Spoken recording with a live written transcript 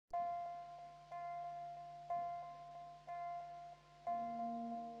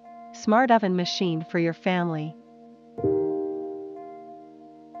Smart oven machine for your family.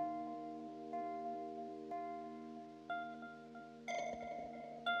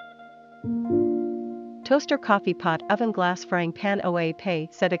 Toaster, coffee pot, oven, glass, frying pan, OA pay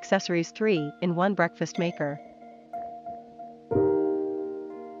set accessories, 3-in-1 breakfast maker.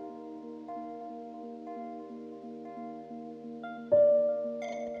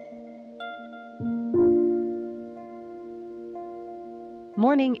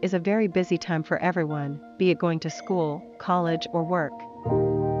 Morning is a very busy time for everyone, be it going to school, college, or work.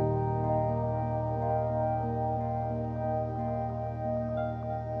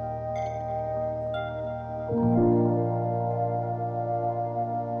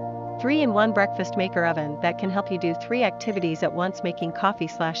 Three-in-one breakfast maker oven that can help you do 3 activities at once: making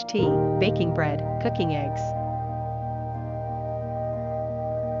coffee/tea, baking bread, cooking eggs.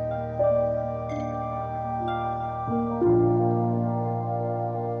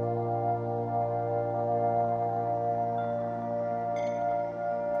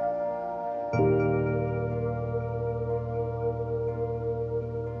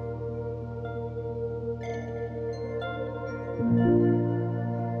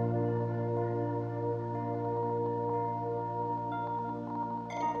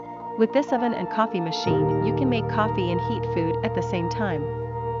 With this oven and coffee machine, you can make coffee and heat food at the same time.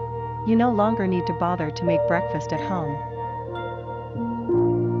 You no longer need to bother to make breakfast at home.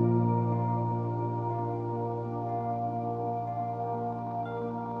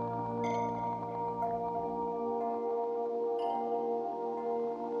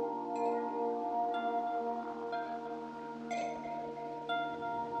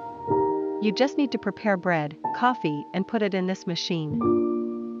 You just need to prepare bread, coffee, and put it in this machine.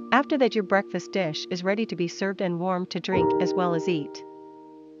 After that, your breakfast dish is ready to be served and warm to drink as well as eat.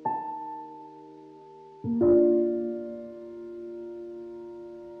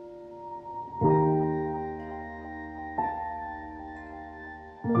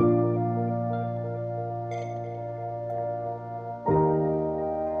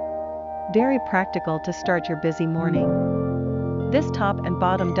 Very practical to start your busy morning. This top and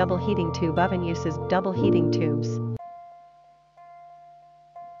bottom double heating tube oven uses double heating tubes.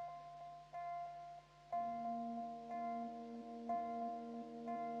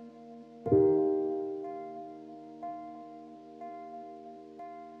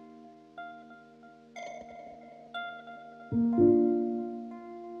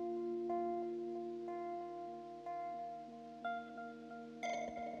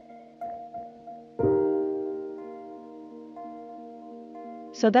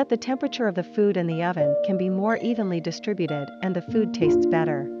 So that the temperature of the food in the oven can be more evenly distributed and the food tastes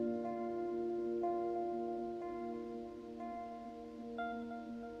better.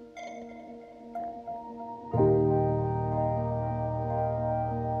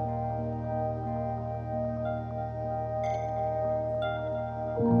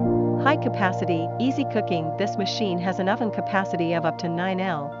 High capacity, easy cooking. This machine has an oven capacity of up to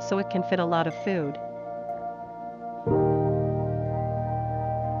 9L, so it can fit a lot of food.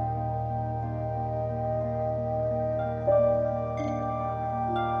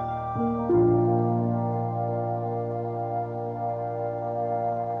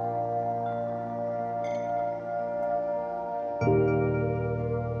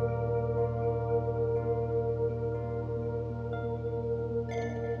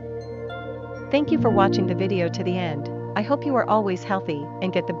 Thank you for watching the video to the end. I hope you are always healthy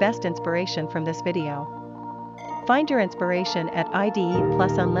and get the best inspiration from this video. Find your inspiration at IDE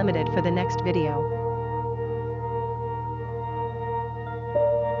Plus Unlimited for the next video.